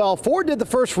 2012, Ford did the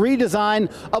first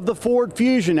redesign of the Ford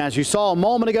Fusion. As you saw a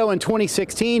moment ago in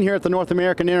 2016 here at the North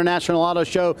American International Auto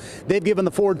Show, they've given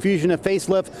the Ford Fusion a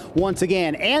facelift once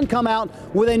again and come out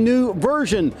with a new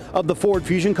version of the Ford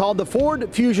Fusion called the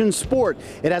Ford Fusion Sport.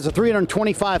 It has a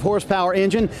 325 horsepower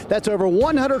engine that's over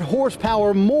 100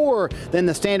 horsepower more than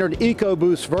the standard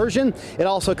EcoBoost version. It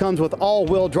also comes with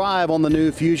all-wheel drive on the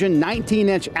new Fusion,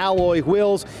 19-inch alloy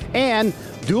wheels, and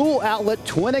dual outlet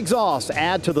twin exhaust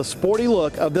add to the sporty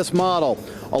look of this model.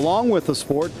 Along with the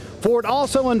Sport, Ford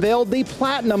also unveiled the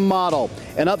Platinum model,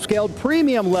 an upscaled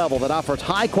premium level that offers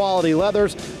high-quality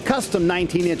leathers, custom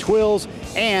 19-inch wheels,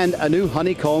 and a new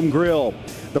honeycomb grille.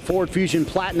 The Ford Fusion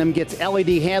Platinum gets LED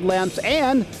headlamps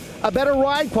and a better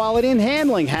ride quality and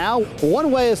handling. How?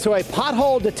 One way is through a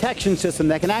pothole detection system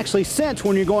that can actually sense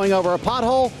when you're going over a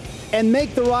pothole and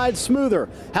make the ride smoother.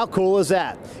 How cool is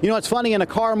that? You know, it's funny, in a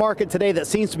car market today that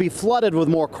seems to be flooded with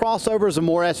more crossovers and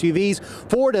more SUVs,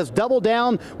 Ford has doubled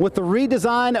down with the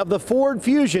redesign of the Ford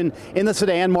Fusion in the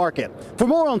sedan market. For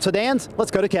more on sedans,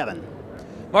 let's go to Kevin.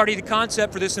 Marty, the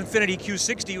concept for this Infiniti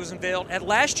Q60 was unveiled at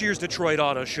last year's Detroit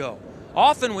Auto Show.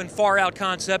 Often when far-out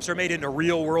concepts are made into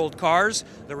real-world cars,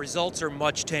 the results are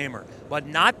much tamer. But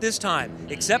not this time.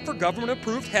 Except for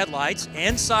government-approved headlights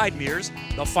and side mirrors,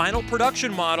 the final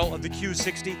production model of the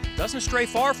Q60 doesn't stray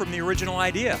far from the original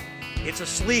idea. It's a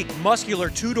sleek, muscular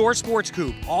two-door sports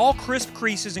coupe, all crisp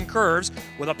creases and curves,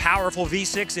 with a powerful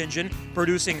V6 engine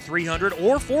producing 300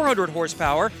 or 400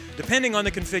 horsepower, depending on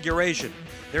the configuration.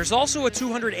 There's also a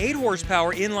 208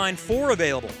 horsepower inline-4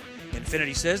 available.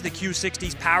 Infiniti says the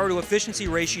Q60's power-to-efficiency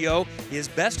ratio is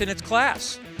best in its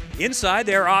class. Inside,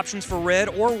 there are options for red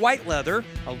or white leather,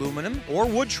 aluminum or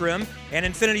wood trim, and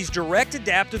Infiniti's direct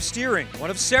adaptive steering, one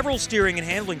of several steering and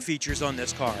handling features on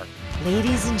this car.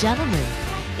 Ladies and gentlemen,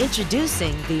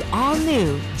 introducing the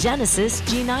all-new Genesis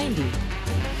G90.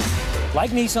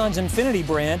 Like Nissan's Infiniti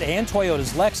brand and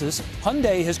Toyota's Lexus,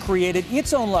 Hyundai has created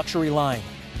its own luxury line,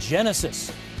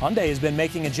 Genesis. Hyundai has been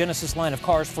making a Genesis line of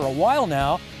cars for a while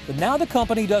now, but now the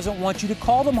company doesn't want you to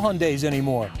call them Hyundais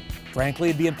anymore. Frankly,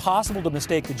 it'd be impossible to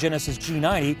mistake the Genesis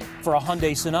G90 for a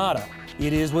Hyundai Sonata.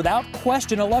 It is without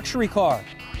question a luxury car.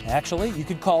 Actually, you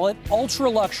could call it ultra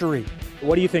luxury.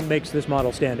 What do you think makes this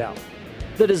model stand out?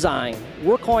 The design.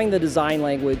 We're calling the design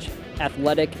language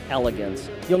athletic elegance.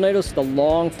 You'll notice the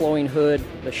long flowing hood,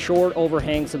 the short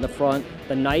overhangs in the front,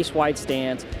 the nice wide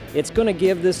stance. It's going to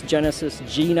give this Genesis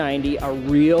G90 a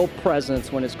real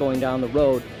presence when it's going down the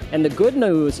road. And the good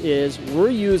news is we're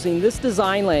using this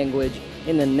design language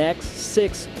in the next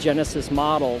 6 Genesis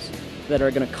models that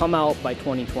are going to come out by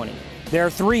 2020. There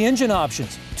are 3 engine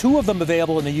options, 2 of them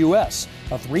available in the U.S.,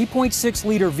 a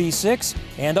 3.6-liter V6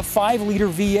 and a 5-liter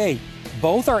V8.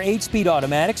 Both are 8-speed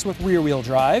automatics with rear-wheel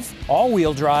drive.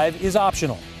 All-wheel drive is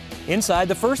optional. Inside,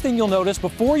 the first thing you'll notice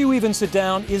before you even sit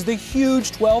down is the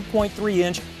huge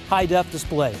 12.3-inch high-def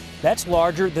display. That's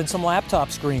larger than some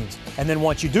laptop screens. And then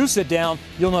once you do sit down,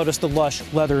 you'll notice the lush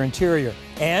leather interior.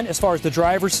 And as far as the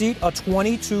driver's seat, a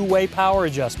 22-way power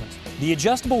adjustment. The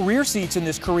adjustable rear seats in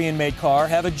this Korean-made car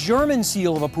have a German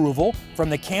seal of approval from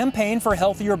the Campaign for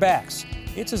Healthier Backs.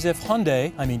 It's as if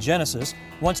Genesis,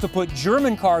 wants to put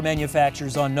German car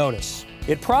manufacturers on notice.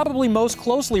 It probably most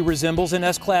closely resembles an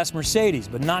S-Class Mercedes,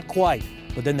 but not quite.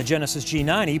 But then the Genesis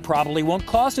G90 probably won't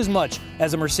cost as much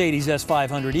as a Mercedes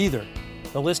S500 either.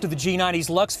 The list of the G90's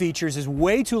Lux features is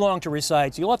way too long to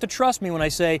recite, so you'll have to trust me when I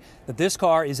say that this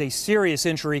car is a serious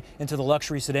entry into the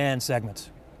luxury sedan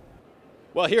segment.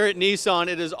 Well, here at Nissan,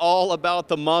 it is all about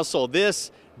the muscle.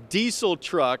 This diesel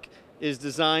truck is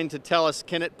designed to tell us,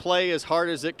 can it play as hard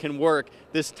as it can work?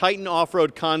 This Titan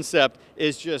off-road concept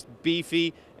is just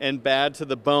beefy and bad to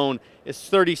the bone. It's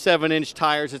 37-inch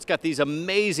tires. It's got these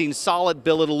amazing solid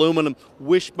billet aluminum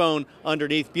wishbone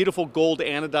underneath, beautiful gold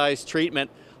anodized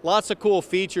treatment. Lots of cool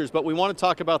features, but we want to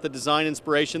talk about the design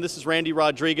inspiration. This is Randy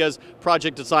Rodriguez,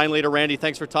 project design leader. Randy,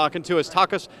 thanks for talking to us.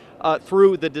 Talk us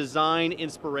through the design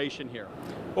inspiration here.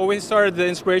 Well, we started the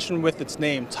inspiration with its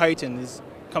name, Titan. It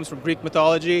comes from Greek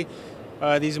mythology.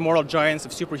 These immortal giants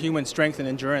of superhuman strength and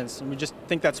endurance, and we just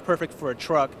think that's perfect for a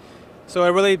truck. So I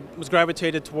really was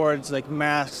gravitated towards like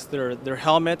masks, their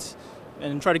helmets,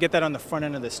 and try to get that on the front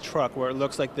end of this truck where it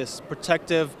looks like this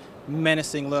protective,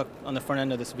 menacing look on the front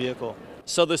end of this vehicle.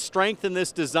 So the strength in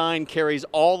this design carries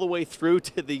all the way through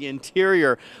to the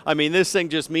interior. I mean, this thing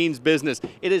just means business.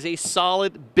 It is a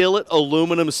solid billet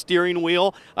aluminum steering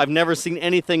wheel. I've never seen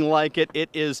anything like it. It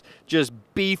is just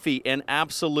beefy and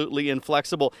absolutely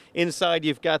inflexible. Inside,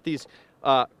 you've got these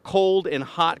cold and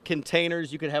hot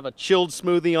containers. You can have a chilled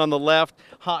smoothie on the left,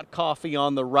 hot coffee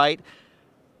on the right.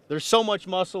 There's so much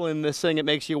muscle in this thing, it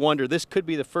makes you wonder. This could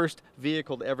be the first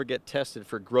vehicle to ever get tested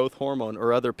for growth hormone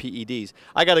or other PEDs.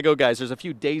 I got to go, guys. There's a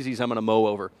few daisies I'm going to mow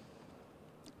over.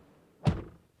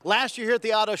 Last year here at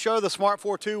the auto show, the Smart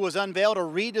 42 was unveiled, a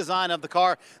redesign of the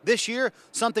car. This year,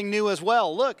 something new as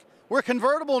well. Look, we're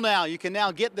convertible now. You can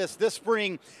now get this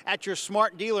spring at your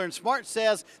Smart dealer, and Smart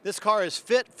says this car is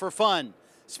fit for fun.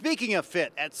 Speaking of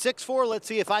fit, at 6'4", let's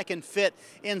see if I can fit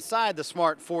inside the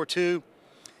Smart 42.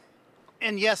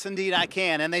 And yes, indeed, I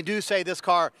can. And they do say this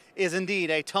car is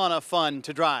indeed a ton of fun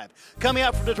to drive. Coming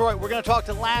up from Detroit, we're going to talk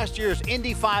to last year's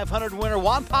Indy 500 winner,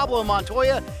 Juan Pablo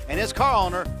Montoya, and his car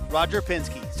owner, Roger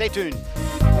Penske. Stay tuned.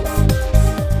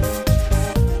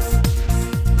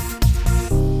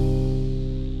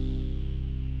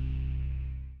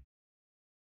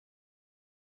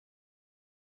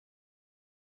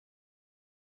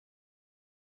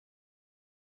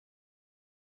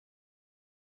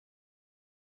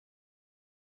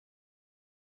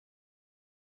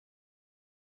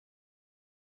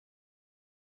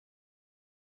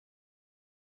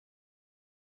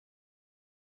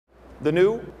 The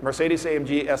new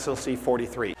Mercedes-AMG SLC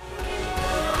 43.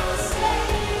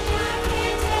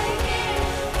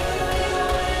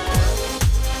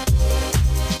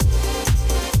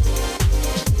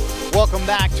 Welcome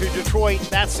back to Detroit.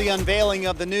 That's the unveiling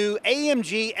of the new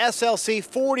AMG SLC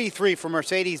 43 from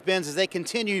Mercedes-Benz as they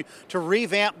continue to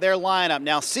revamp their lineup.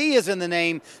 Now, C is in the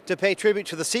name to pay tribute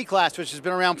to the C-Class, which has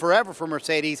been around forever for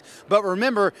Mercedes. But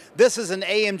remember, this is an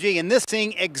AMG, and this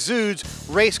thing exudes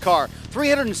race car.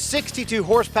 362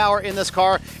 horsepower in this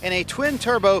car and a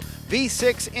twin-turbo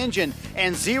V6 engine,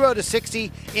 and 0 to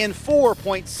 60 in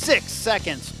 4.6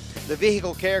 seconds. The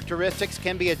vehicle characteristics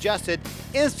can be adjusted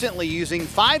instantly using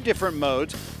 5 different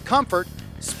modes: Comfort,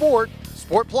 Sport,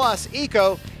 Sport Plus,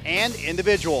 Eco, and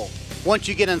Individual. Once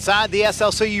you get inside the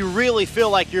SLC, you really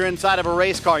feel like you're inside of a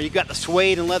race car. You've got the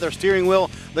suede and leather steering wheel,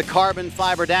 the carbon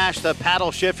fiber dash, the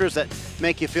paddle shifters that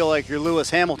make you feel like you're Lewis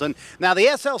Hamilton. Now, the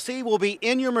SLC will be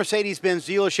in your Mercedes-Benz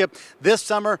dealership this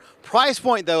summer. Price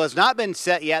point, though, has not been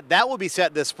set yet. That will be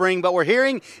set this spring, but we're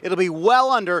hearing it'll be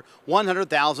well under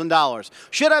 $100,000.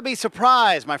 Should I be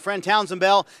surprised? My friend Townsend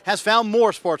Bell has found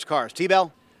more sports cars.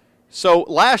 T-Bell? So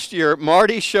last year,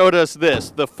 Marty showed us this,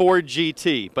 the Ford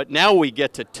GT, but now we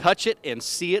get to touch it and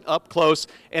see it up close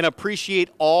and appreciate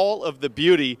all of the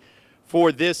beauty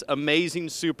for this amazing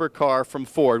supercar from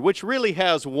Ford, which really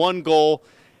has one goal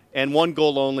and one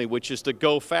goal only, which is to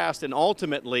go fast and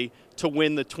ultimately to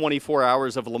win the 24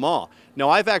 Hours of Le Mans. Now,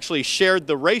 I've actually shared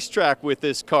the racetrack with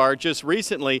this car just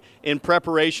recently in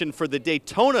preparation for the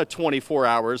Daytona 24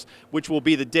 Hours, which will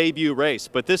be the debut race.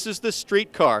 But this is the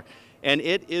street car, and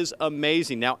it is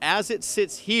amazing. Now, as it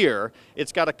sits here,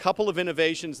 it's got a couple of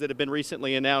innovations that have been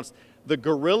recently announced. The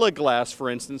Gorilla Glass, for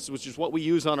instance, which is what we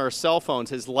use on our cell phones,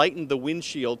 has lightened the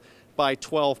windshield by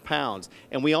 12 pounds.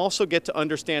 And we also get to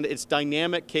understand its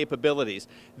dynamic capabilities.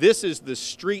 This is the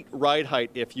street ride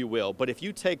height, if you will. But if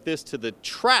you take this to the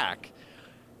track,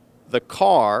 the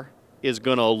car is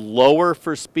going to lower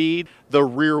for speed. The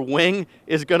rear wing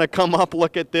is going to come up,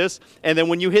 look at this. And then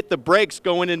when you hit the brakes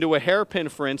going into a hairpin,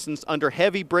 for instance, under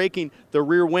heavy braking, the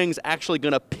rear wing's actually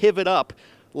going to pivot up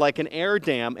like an air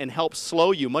dam and help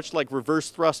slow you, much like reverse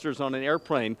thrusters on an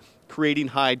airplane, creating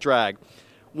high drag.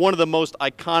 One of the most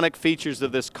iconic features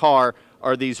of this car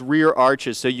are these rear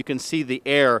arches, so you can see the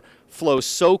air flow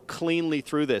so cleanly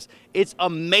through this. It's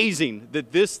amazing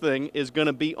that this thing is going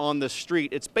to be on the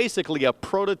street. It's basically a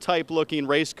prototype-looking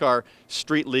race car,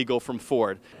 street legal from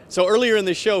Ford. So earlier in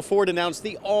the show, Ford announced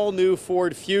the all-new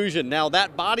Ford Fusion. Now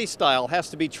that body style has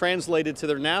to be translated to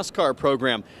their NASCAR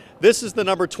program. This is the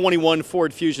number 21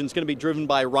 Ford Fusion. It's going to be driven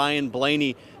by Ryan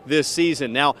Blaney this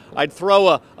season. Now, I'd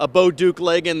throw a Bo Duke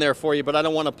leg in there for you, but I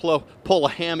don't want to pull a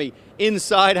hammy.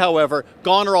 Inside, however,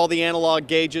 gone are all the analog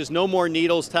gauges, no more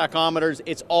needles, tachometers.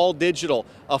 It's all digital.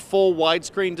 A full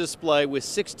widescreen display with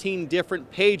 16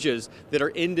 different pages that are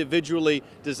individually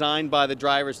designed by the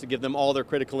drivers to give them all their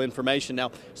critical information. Now,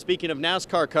 speaking of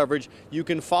NASCAR coverage, you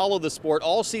can follow the sport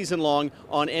all season long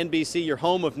on NBC, your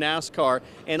home of NASCAR,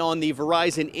 and on the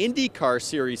Verizon IndyCar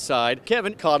Series side.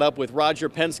 Kevin caught up with Roger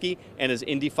Penske and his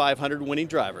Indy 500 winning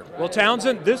driver. Well,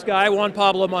 Townsend, this guy, Juan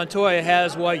Pablo Montoya,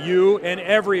 has what you and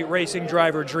every racing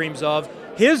driver dreams of.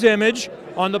 His image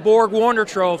on the Borg Warner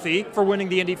Trophy for winning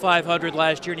the Indy 500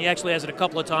 last year, and he actually has it a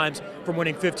couple of times from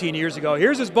winning 15 years ago.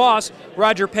 Here's his boss,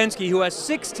 Roger Penske, who has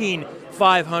 16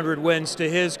 500 wins to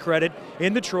his credit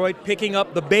in Detroit, picking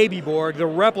up the baby Borg, the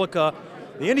replica.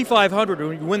 The Indy 500,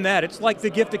 when you win that, it's like the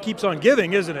gift that keeps on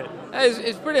giving, isn't it?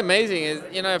 It's pretty amazing.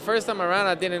 You know, the first time around,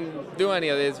 I didn't do any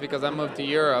of this because I moved to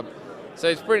Europe. So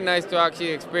it's pretty nice to actually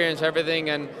experience everything,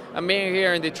 and being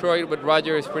here in Detroit with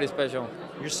Roger is pretty special.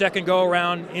 Your second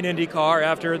go-around in IndyCar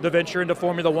after the venture into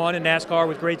Formula One and NASCAR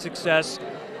with great success.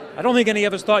 I don't think any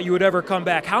of us thought you would ever come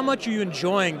back. How much are you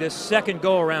enjoying this second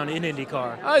go-around in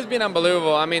IndyCar? Oh, it's been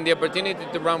unbelievable. I mean, the opportunity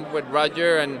to run with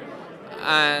Roger and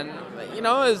you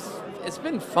know, it's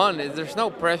been fun. There's no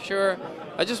pressure.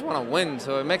 I just want to win,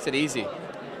 so it makes it easy.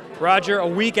 Roger, a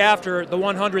week after the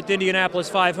 100th Indianapolis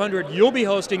 500, you'll be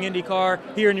hosting IndyCar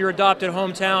here in your adopted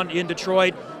hometown in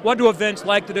Detroit. What do events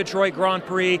like the Detroit Grand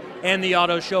Prix and the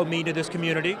Auto Show mean to this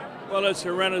community? Well, it's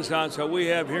a renaissance that we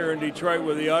have here in Detroit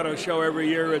with the Auto Show every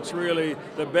year. It's really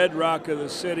the bedrock of the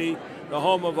city, the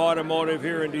home of automotive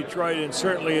here in Detroit, and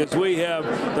certainly as we have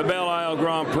the Belle Isle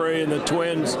Grand Prix and the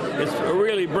Twins, it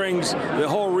really brings the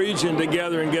whole region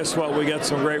together, and guess what? We got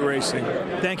some great racing.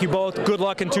 Thank you both. Good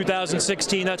luck in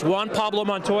 2016. That's Juan Pablo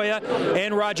Montoya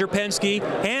and Roger Penske.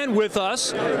 And with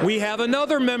us, we have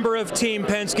another member of Team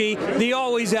Penske, the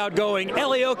always outgoing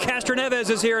Helio Castroneves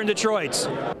is here in Detroit.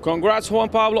 Congrats, Juan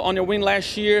Pablo, on your win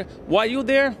last year. Why are you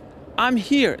there? I'm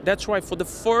here. That's right. For the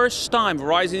first time,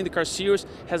 Verizon IndyCar Series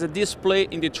has a display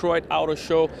in Detroit Auto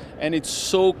Show, and it's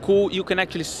so cool. You can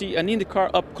actually see an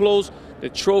IndyCar up close, the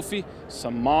trophy,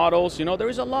 some models. You know, there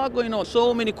is a lot going on.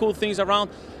 So many cool things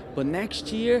around. But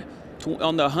next year,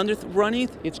 on the 100th running,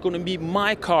 it's going to be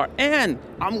my car, and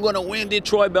I'm going to win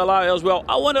Detroit Belle Isle as well.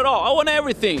 I want it all. I want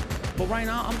everything. But right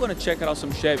now, I'm going to check out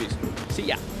some Chevys. See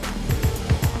ya.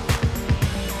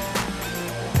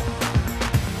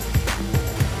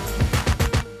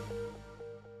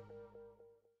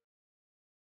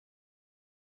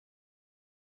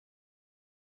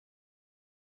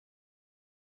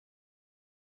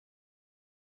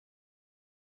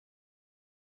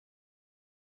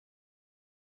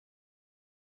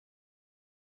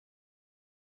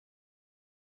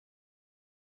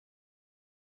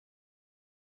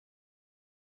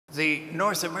 The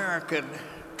North American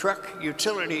Truck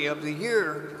Utility of the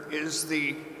Year is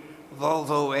the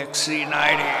Volvo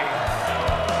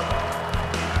XC90.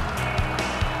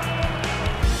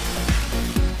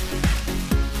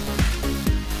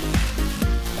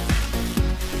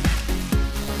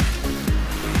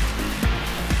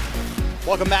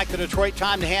 Welcome back to Detroit.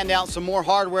 Time to hand out some more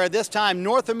hardware. This time,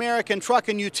 North American Truck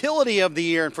and Utility of the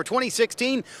Year. And for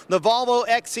 2016, the Volvo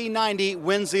XC90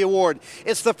 wins the award.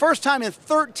 It's the first time in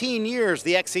 13 years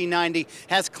the XC90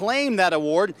 has claimed that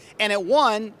award, and it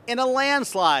won in a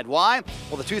landslide. Why?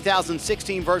 Well, the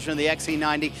 2016 version of the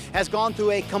XC90 has gone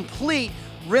through a complete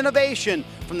renovation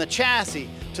from the chassis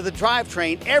to the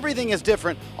drivetrain. Everything is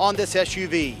different on this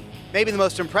SUV. Maybe the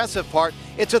most impressive part,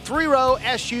 it's a 3-row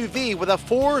SUV with a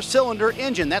 4-cylinder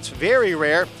engine. That's very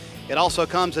rare. It also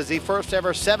comes as the first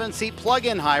ever 7-seat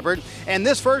plug-in hybrid, and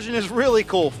this version is really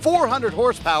cool, 400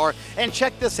 horsepower, and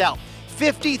check this out.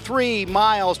 53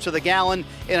 miles to the gallon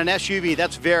in an SUV.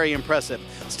 That's very impressive.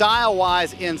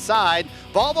 Style-wise inside,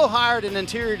 Volvo hired an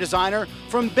interior designer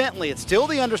from Bentley. It's still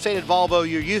the understated Volvo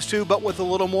you're used to, but with a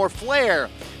little more flair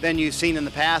than you've seen in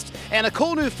the past. And a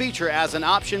cool new feature as an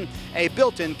option, a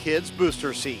built-in kids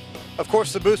booster seat. Of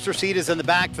course, the booster seat is in the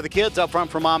back for the kids, up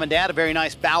front for mom and dad, a very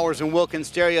nice Bowers & Wilkins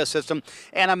stereo system,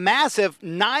 and a massive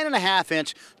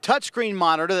 9.5-inch touchscreen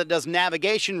monitor that does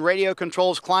navigation, radio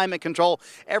controls, climate control,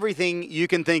 everything you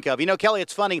can think of. You know, Kelly,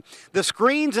 it's funny. The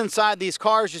screens inside these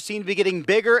cars just seem to be getting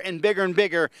bigger and bigger and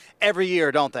bigger every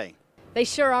year, don't they? They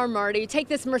sure are, Marty. Take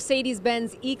this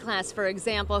Mercedes-Benz E-Class, for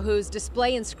example, whose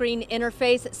display and screen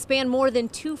interface span more than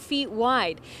 2 feet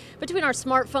wide. Between our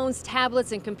smartphones,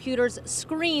 tablets, and computers,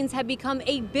 screens have become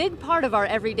a big part of our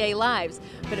everyday lives.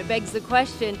 But it begs the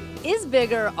question, is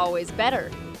bigger always better?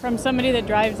 From somebody that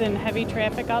drives in heavy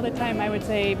traffic all the time, I would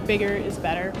say bigger is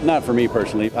better. Not for me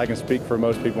personally. I can speak for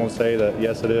most people and say that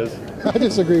yes, it is. I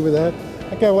disagree with that.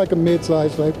 I kind of like a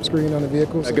mid-sized type screen on a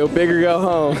vehicle. Go big or go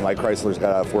home. My Chrysler's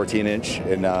got a 14-inch,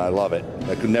 and I love it.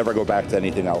 I could never go back to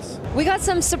anything else. We got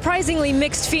some surprisingly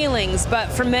mixed feelings, but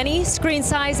for many, screen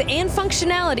size and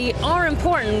functionality are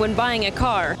important when buying a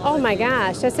car. Oh my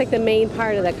gosh, that's like the main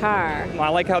part of the car. I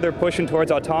like how they're pushing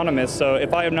towards autonomous, so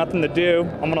if I have nothing to do,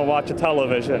 I'm going to watch a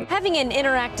television. Having an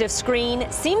interactive screen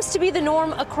seems to be the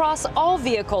norm across all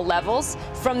vehicle levels,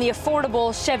 from the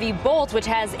affordable Chevy Bolt, which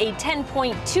has a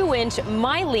 10.2-inch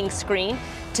MyLink screen,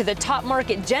 to the top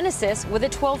market Genesis with a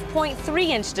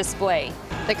 12.3-inch display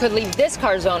that could leave this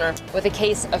car's owner with a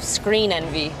case of screen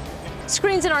envy.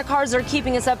 Screens in our cars are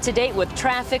keeping us up to date with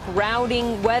traffic,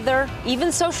 routing, weather,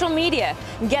 even social media.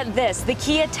 Get this, the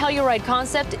Kia Telluride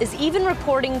concept is even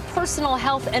reporting personal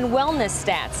health and wellness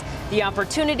stats. The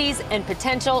opportunities and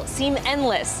potential seem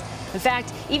endless. In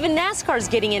fact, even NASCAR's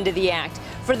getting into the act.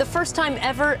 For the first time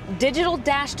ever, digital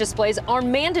dash displays are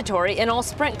mandatory in all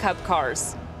Sprint Cup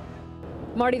cars.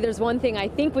 Marty, there's one thing I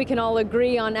think we can all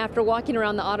agree on after walking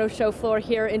around the auto show floor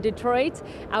here in Detroit.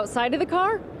 Outside of the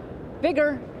car,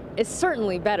 bigger is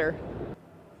certainly better.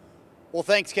 Well,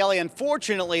 thanks, Kelly.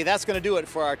 Unfortunately, that's going to do it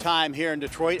for our time here in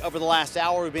Detroit. Over the last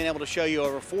hour, we've been able to show you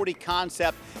over 40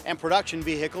 concept and production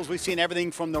vehicles. We've seen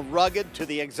everything from the rugged to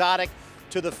the exotic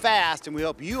to the fast, and we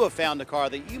hope you have found a car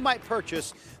that you might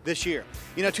purchase this year.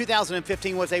 You know,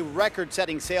 2015 was a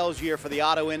record-setting sales year for the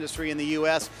auto industry in the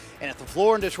U.S., and if the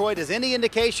floor in Detroit is any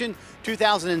indication,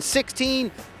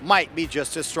 2016 might be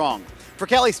just as strong. For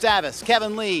Kelly Stavis,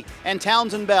 Kevin Lee, and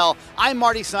Townsend Bell, I'm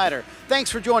Marty Snyder.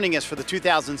 Thanks for joining us for the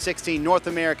 2016 North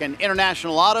American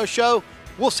International Auto Show.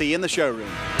 We'll see you in the showroom.